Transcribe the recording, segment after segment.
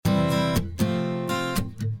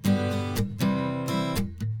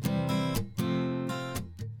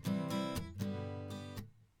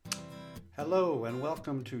Hello and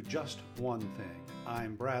welcome to Just One Thing.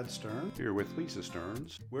 I'm Brad Stern, here with Lisa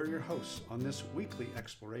Stearns. We're your hosts on this weekly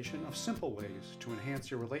exploration of simple ways to enhance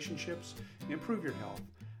your relationships, improve your health,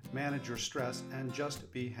 manage your stress, and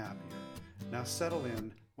just be happier. Now settle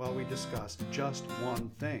in while we discuss just one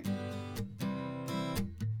thing.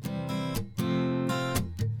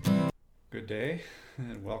 Good day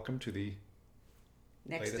and welcome to the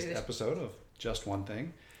latest episode of Just One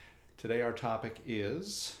Thing. Today our topic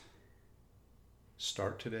is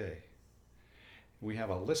Start Today. We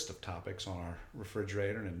have a list of topics on our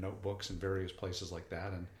refrigerator and in notebooks and various places like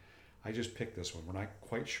that, and I just picked this one. We're not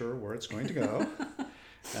quite sure where it's going to go.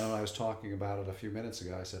 And when I was talking about it a few minutes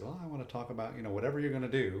ago, I said, well, I want to talk about, whatever you're going to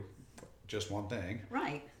do, just one thing.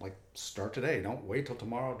 Right. Like, start today. Don't wait till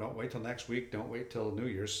tomorrow. Don't wait till next week. Don't wait till New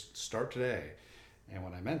Year's. Start today. And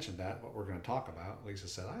when I mentioned that, what we're going to talk about, Lisa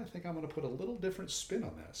said, I think I'm going to put a little different spin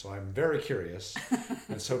on that. So I'm very curious.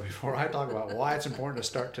 And so before I talk about why it's important to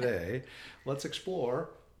start today, let's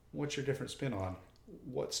explore what's your different spin on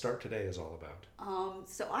what Start Today is all about.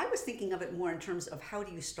 So I was thinking of it more in terms of how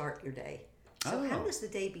do you start your day? So how does the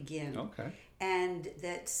day begin? Okay. And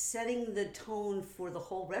that setting the tone for the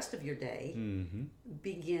whole rest of your day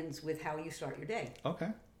begins with how you start your day. Okay.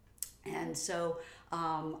 And so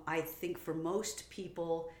I think for most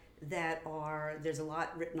people there's a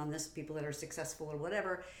lot written on this, people that are successful or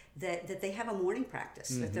whatever, that they have a morning practice,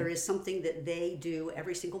 that there is something that they do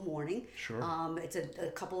every single morning. Sure. It's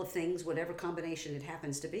a couple of things, whatever combination it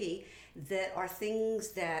happens to be, that are things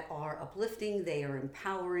that are uplifting, they are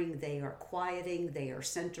empowering, they are quieting, they are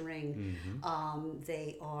centering,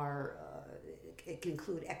 they are... It can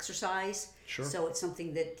include exercise. Sure. So it's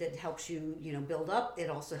something that helps you, build up. It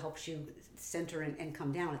also helps you center and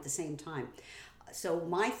come down at the same time. So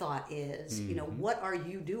my thought is, what are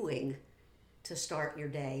you doing to start your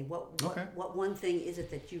day? What one thing is it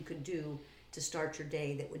that you could do to start your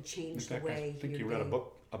day that would change the way I think you read a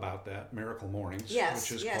book about that, Miracle Mornings. Yes,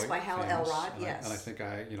 which is yes, by Hal famous. Elrod. And yes. I think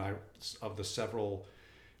of the several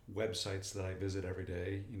websites that I visit every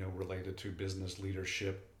day, related to business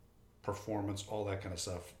leadership, performance, all that kind of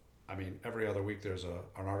stuff. I mean, every other week there's an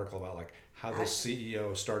article about like how the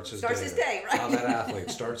CEO starts his day, right? How that athlete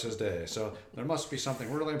starts his day. So there must be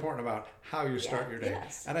something really important about how you start your day.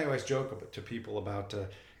 Yes. And I always joke to people about,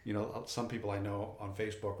 some people I know on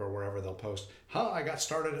Facebook or wherever they'll post, I got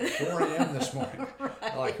started at 4 a.m. this morning.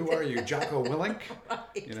 Right. Like, who are you, Jocko Willink?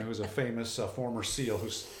 Right. Who's a famous former SEAL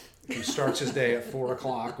who starts his day at 4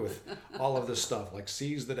 o'clock with all of this stuff, like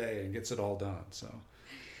sees the day and gets it all done. So.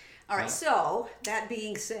 All right, so that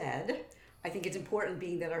being said, I think it's important,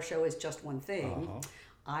 being that our show is just one thing,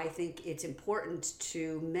 I think it's important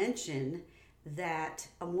to mention that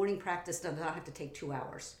a morning practice does not have to take 2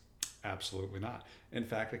 hours. Absolutely not. In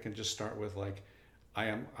fact, it can just start with like,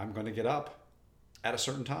 I'm going to get up at a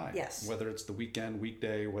certain time. Yes. Whether it's the weekend,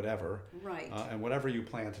 weekday, whatever. Right. And whatever you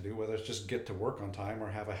plan to do, whether it's just get to work on time or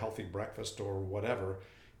have a healthy breakfast or whatever,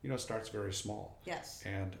 it starts very small. Yes.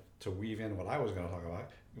 And to weave in what I was going to talk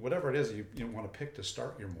about, whatever it is you want to pick to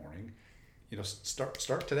start your morning,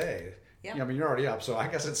 start today. Yep. You're already up, so I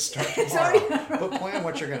guess it's start tomorrow. But plan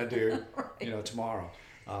what you're going to do, right. Tomorrow.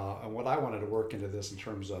 And what I wanted to work into this in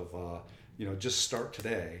terms of, just start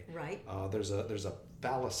today. Right. There's a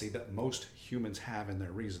fallacy that most humans have in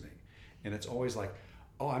their reasoning, and it's always like,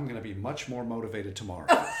 I'm going to be much more motivated tomorrow.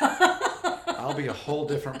 I'll be a whole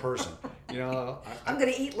different person. I'm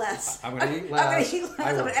going to eat less. I'm going to eat less.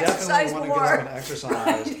 I will definitely want to get up and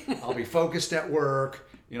exercise. I'll be focused at work.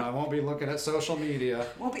 I won't be looking at social media.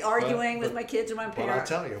 Won't be arguing with my kids or my parents.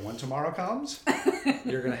 But I'll tell you, when tomorrow comes,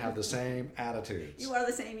 you're going to have the same attitudes. You are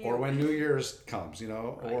the same. Or when New Year's comes,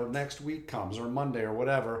 or next week comes, or Monday, or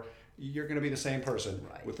whatever, you're going to be the same person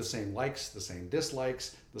with the same likes, the same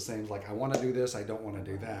dislikes, the same like, I want to do this, I don't want to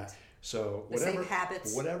do that. So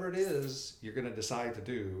whatever it is you're going to decide to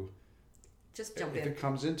do, just jump if in. it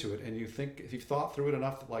comes into it and you think, if you've thought through it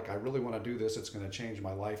enough that like, I really want to do this, it's going to change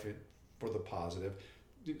my life for the positive,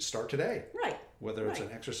 start today. Right. Whether it's an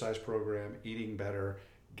exercise program, eating better,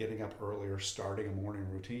 getting up earlier, starting a morning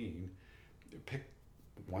routine, pick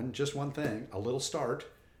just one thing, a little start,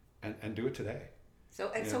 and do it today.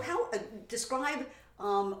 So how describe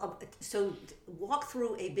so walk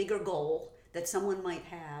through a bigger goal that someone might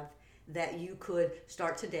have that you could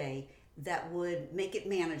start today that would make it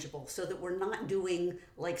manageable, so that we're not doing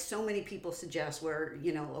like so many people suggest, where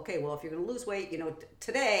okay, well, if you're going to lose weight,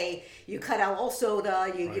 today you cut out all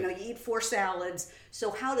soda, you eat 4 salads.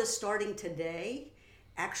 So how does starting today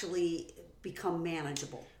actually become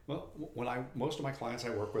manageable? Well, most of my clients I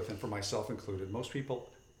work with, and for myself included, most people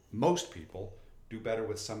do better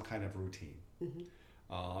with some kind of routine.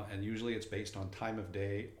 and usually it's based on time of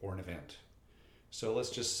day or an event. So let's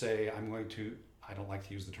just say I don't like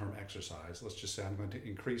to use the term exercise, let's just say I'm going to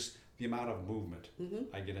increase the amount of movement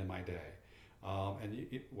I get in my day.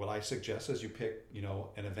 What I suggest is you pick,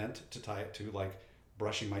 an event to tie it to, like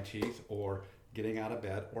brushing my teeth or getting out of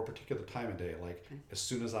bed, or a particular time of day, like as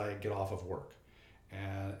soon as I get off of work.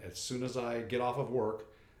 And as soon as I get off of work,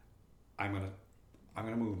 I'm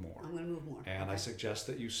gonna move more. And I suggest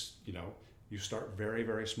that you start very,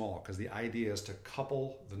 very small, because the idea is to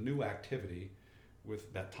couple the new activity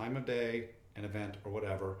with that time of day, an event, or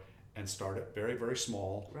whatever, and start it very, very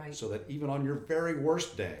small, so that even on your very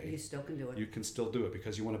worst day, you still can do it. You can still do it,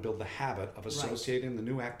 because you want to build the habit of associating the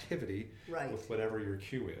new activity with whatever your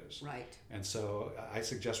cue is. Right. And so I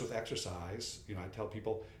suggest with exercise, I tell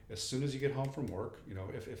people, as soon as you get home from work,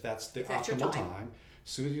 if that's the optimal time,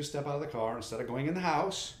 as soon as you step out of the car, instead of going in the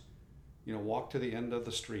house, walk to the end of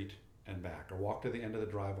the street and back, or walk to the end of the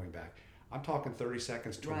driveway and back. I'm talking 30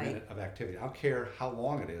 seconds to a minute of activity. I don't care how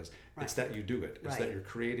long it is. It's that you do it. It's that you're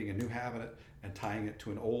creating a new habit and tying it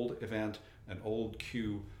to an old event, an old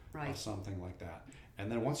cue, something like that. And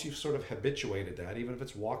then once you've sort of habituated that, even if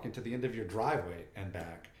it's walking to the end of your driveway and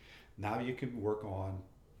back, now you can work on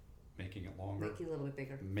making it longer, making it a little bit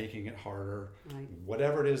bigger, making it harder,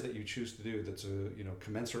 whatever it is that you choose to do that's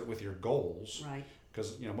commensurate with your goals. Right.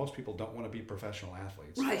 Because most people don't want to be professional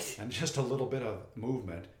athletes. Right. And just a little bit of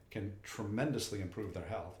movement can tremendously improve their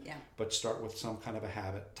health. Yeah. But start with some kind of a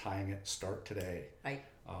habit, tying it, start today. Right.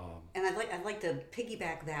 And I'd like to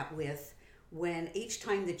piggyback that with when each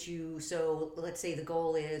time that so let's say the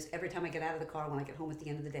goal is every time I get out of the car, when I get home at the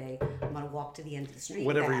end of the day, I'm going to walk to the end of the street.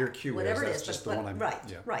 Whatever your cue whatever is, that's just but, the one I'm... Right,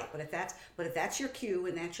 yeah. right. But if that's your cue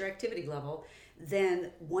and that's your activity level,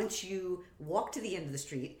 then once you walk to the end of the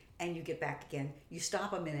street and you get back again, you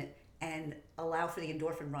stop a minute and allow for the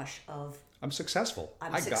endorphin rush of... I'm successful. I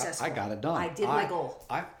got it done. I did my goal.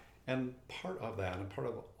 And part of that, and part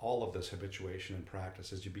of all of this habituation and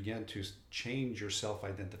practice, is you begin to change your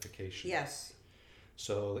self-identification. Yes.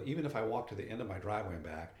 So even if I walk to the end of my driveway and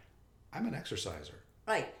back, I'm an exerciser.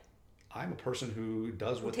 Right. I'm a person who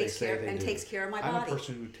does what they say they do. And takes care of my I'm body. a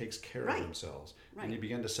person who takes care of themselves. Right. And you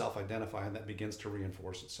begin to self-identify, and that begins to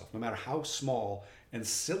reinforce itself. No matter how small and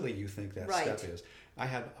silly you think that step is. I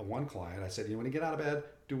had one client, I said, when you get out of bed,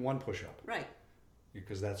 do one push-up. Right.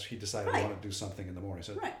 Because he decided he wanted to do something in the morning.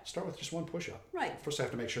 I said, start with just one push-up. Right. First, I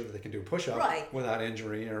have to make sure that they can do a push-up without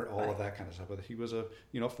injury or all of that kind of stuff. But he was a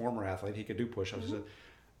former athlete. He could do push-ups. He said,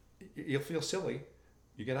 you'll feel silly.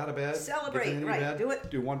 You get out of bed, celebrate, get to the end of bed, do it,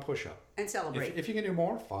 do one push-up, and celebrate. If you can do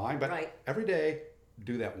more, fine. But every day,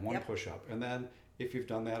 do that one push-up, and then if you've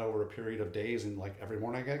done that over a period of days, and like every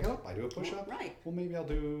morning I gotta get up, I do a push-up. Right. Well, maybe I'll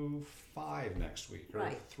do 5 next week,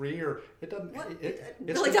 or 3, or it doesn't. It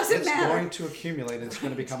really doesn't matter. It's going to accumulate. And it's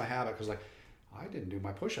going to become a habit, because I didn't do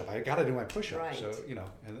my push-up. I got to do my push-up. Right. So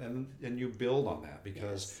and you build on that,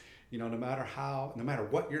 because no matter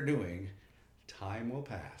what you're doing, time will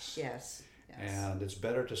pass. Yes. And it's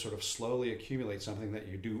better to sort of slowly accumulate something that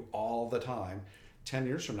you do all the time. 10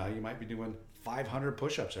 years from now, you might be doing 500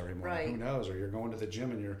 push-ups every morning. Right. Who knows? Or you're going to the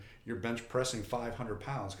gym and you're bench pressing 500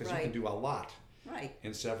 pounds, because you can do a lot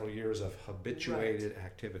in several years of habituated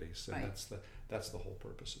activities. So that's the whole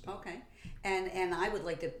purpose of that. Okay. And I would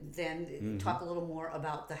like to then talk a little more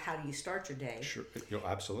about how do you start your day. Sure.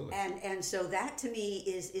 Absolutely. And so that to me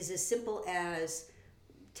is as simple as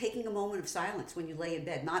taking a moment of silence when you lay in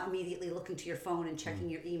bed, not immediately looking to your phone and checking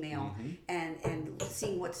your email and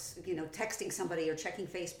seeing what's, texting somebody or checking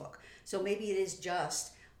Facebook. So maybe it is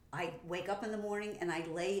just, I wake up in the morning and I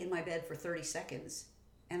lay in my bed for 30 seconds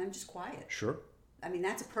and I'm just quiet. Sure. I mean,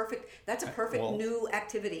 that's a perfect new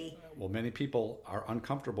activity. Well, many people are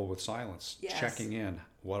uncomfortable with silence. Yes. Checking in.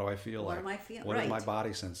 What do I feel like? What am I feeling? What are my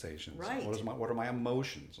body sensations? Right. What are my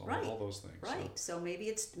emotions? All those things. Right. So maybe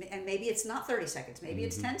it's not 30 seconds. Maybe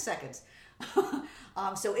it's 10 seconds.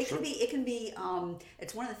 So it can be.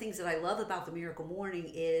 It's one of the things that I love about the Miracle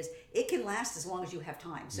Morning is it can last as long as you have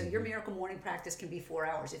time. So your Miracle Morning practice can be 4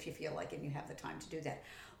 hours if you feel like it and you have the time to do that.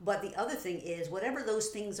 But the other thing is whatever those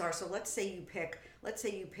things are. So let's say you pick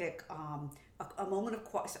a moment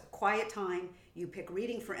of quiet time. You pick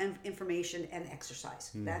reading for information and exercise.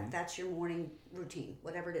 That's your morning routine,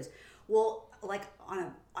 whatever it is. Well, like on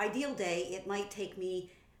an ideal day, it might take me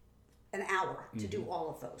an hour to do all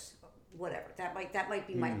of those. Whatever that might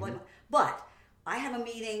be my but I have a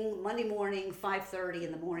meeting Monday morning, 5:30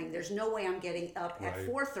 in the morning. There's no way I'm getting up at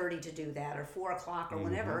 4:30 to do that, or 4 o'clock, or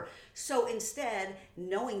whenever. So instead,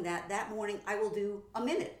 knowing that morning I will do a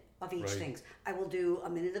minute of each things. I will do a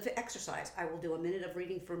minute of exercise. I will do a minute of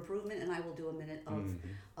reading for improvement, and I will do a minute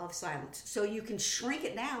of silence. So you can shrink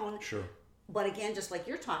it down. Sure. But again, just like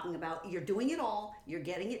you're talking about, you're doing it all. You're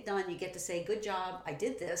getting it done. You get to say, "Good job, I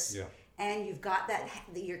did this." Yeah. And you've got that.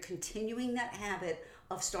 You're continuing that habit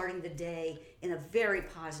of starting the day in a very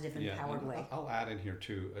positive, empowered way. I'll add in here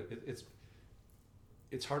too.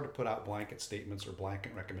 It's hard to put out blanket statements or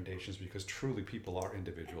blanket recommendations because truly people are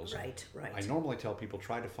individuals. Right. I normally tell people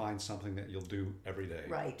try to find something that you'll do every day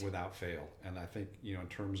without fail. And I think, in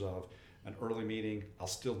terms of an early meeting, I'll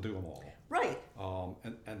still do them all. Right.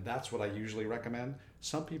 And that's what I usually recommend.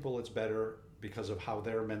 Some people it's better because of how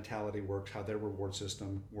their mentality works, how their reward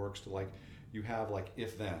system works to you have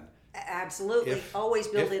if then. Absolutely. Always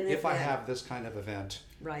build in if I have this kind of event,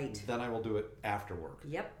 then I will do it after work.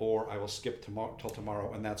 Yep. Or I will skip till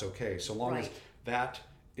tomorrow, and that's okay. So long as that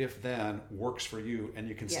if then works for you and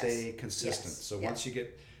you can stay consistent.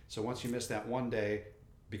 So once you miss that one day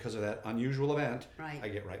because of that unusual event, I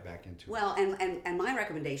get right back into it. Well, and my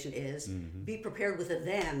recommendation is be prepared with a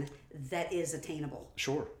then that is attainable.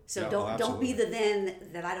 Sure. So don't be the then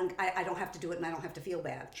that I don't have to do it and I don't have to feel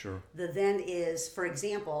bad. Sure. The then is, for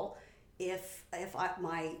example, if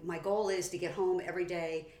my goal is to get home every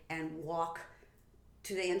day and walk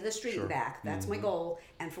to the end of the street and back. That's my goal.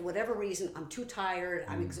 And for whatever reason, I'm too tired.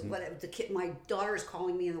 My daughter is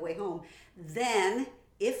calling me on the way home. Then,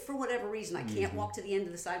 if for whatever reason I can't walk to the end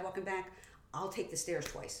of the sidewalk and back, I'll take the stairs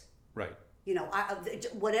twice. Right.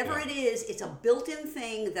 Whatever it is, it's a built-in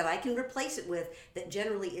thing that I can replace it with that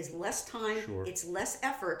generally is less time, it's less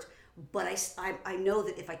effort, but I know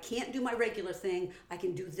that if I can't do my regular thing, I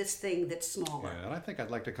can do this thing that's smaller. Yeah, and I think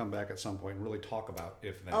I'd like to come back at some point and really talk about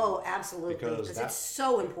if then. Oh, absolutely, because it's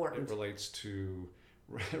so important. It relates to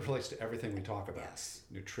everything we talk about. Yes.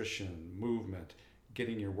 Nutrition, movement,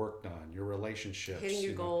 getting your work done, your relationships, hitting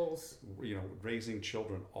your goals, raising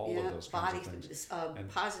children, all of those kinds of things. And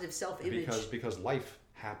positive self-image. Because life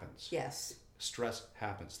happens. Yes. Stress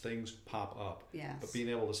happens. Things pop up. Yes. But being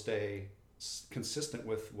able to stay consistent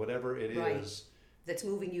with whatever it is that's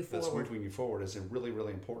moving you forward is really,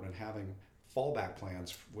 really important. And having fallback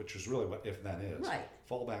plans, which is really what if then is. Right.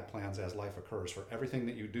 Fallback plans as life occurs for everything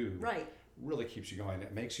that you do. Right. Really keeps you going.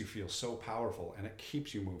 It makes you feel so powerful, and it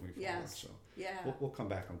keeps you moving forward. Yes. So yeah, we'll come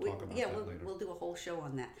back and talk about that later. We'll do a whole show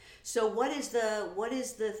on that. So what is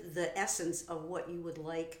the essence of what you would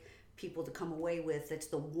like people to come away with? That's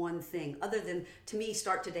the one thing. Other than, to me,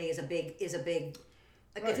 start today is a big it's a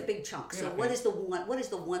big chunk. So what is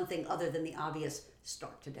the one thing other than the obvious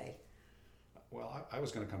start today? Well, I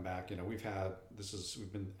was going to come back. We've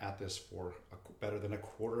been at this for better than a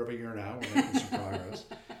quarter of a year now. We're making some progress.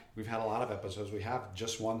 We've had a lot of episodes. We have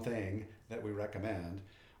just one thing that we recommend.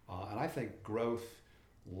 And I think growth,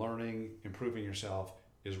 learning, improving yourself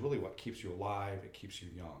is really what keeps you alive. It keeps you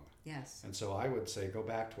young. Yes. And so I would say go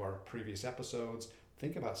back to our previous episodes.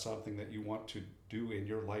 Think about something that you want to do in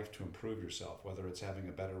your life to improve yourself, whether it's having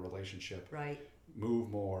a better relationship, move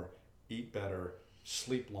more, eat better,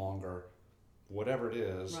 sleep longer, whatever it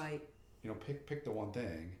is. Right. Pick the one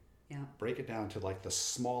thing. Yeah. Break it down to the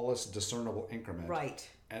smallest discernible increment. Right.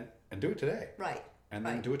 And do it today. Right. And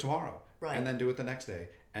then do it tomorrow. Right. And then do it the next day.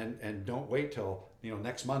 And don't wait till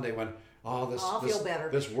next Monday when I'll feel better.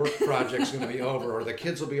 This work project's going to be over or the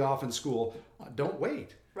kids will be off in school. Don't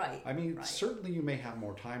wait. Right. I mean, certainly you may have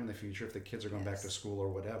more time in the future if the kids are going back to school or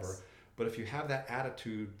whatever. But if you have that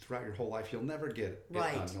attitude throughout your whole life, you'll never get it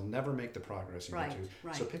done. You'll never make the progress you need to.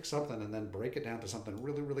 Right. So pick something and then break it down to something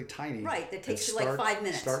really, really tiny. Right. That takes you 5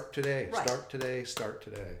 minutes. Start today. Right. Start today. Start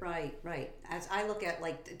today. Right. As I look at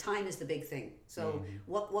time is the big thing. So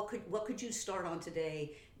what could you start on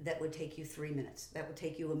today that would take you 3 minutes? That would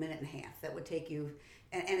take you a minute and a half. That would take you,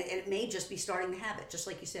 and it may just be starting the habit, just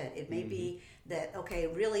like you said. It may be that, okay,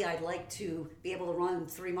 really I'd like to be able to run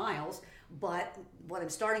 3 miles, but what I'm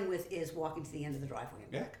starting with is walking to the end of the driveway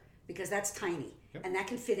and back. Because that's tiny. Yep. And that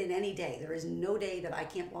can fit in any day. There is no day that I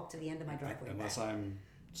can't walk to the end of my driveway. Unless I'm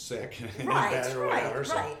sick. Right.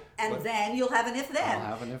 And then you'll have an if then.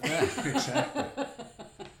 I'll have an if then. Exactly.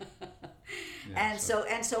 And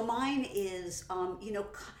so mine is,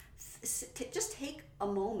 just take a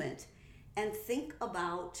moment and think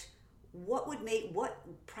about what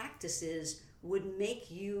practices would make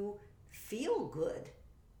you feel good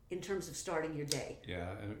in terms of starting your day.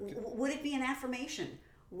 Yeah. Would it be an affirmation?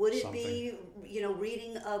 Would it be,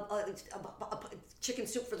 reading a chicken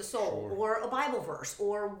soup for the soul, or a Bible verse,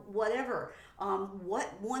 or whatever?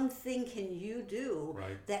 What one thing can you do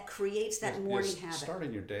that creates that morning habit?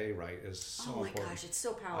 Starting your day right is so important. Oh my gosh, it's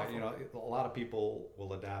so powerful. A lot of people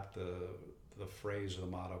will adapt the the phrase or the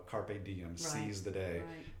motto, carpe diem, Right. seize the day.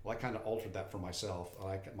 Right. Well, I kind of altered that for myself.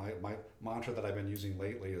 Like my mantra that I've been using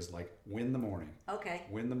lately is like, win the morning. Okay.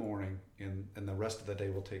 Win the morning, and the rest of the day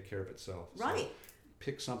will take care of itself. Right. So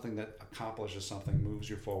pick something that accomplishes something, moves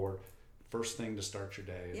you forward. First thing to start your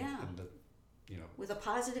day. Yeah. And with a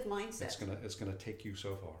positive mindset. it's gonna take you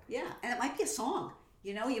so far. Yeah, and it might be a song.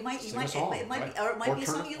 You know, you might, Sing a song, it might right? be, or it might be a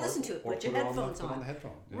turn song you listen to. or Put your put it headphones Put on. on the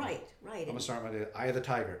headphone. Yeah. Right. I'm gonna start my day. Eye of the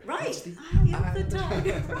tiger. Right. It's the Eye of the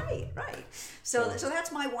tiger. Right. So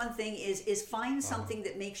that's my one thing is find something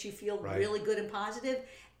that makes you feel Right. really good and positive,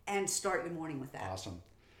 and start your morning with that. Awesome.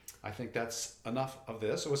 I think that's enough of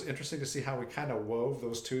this. It was interesting to see how we kind of wove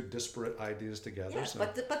those two disparate ideas together. Yeah, So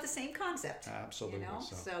but the same concept. absolutely. You know,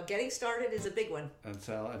 So so getting started is a big one.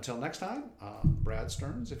 until next time, Brad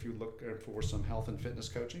Stearns. If you look for some health and fitness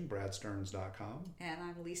coaching, bradstearns.com. And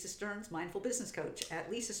I'm Lisa Stearns, Mindful Business Coach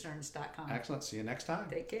at lisastearns.com. Excellent. See you next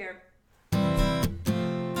time. Take care.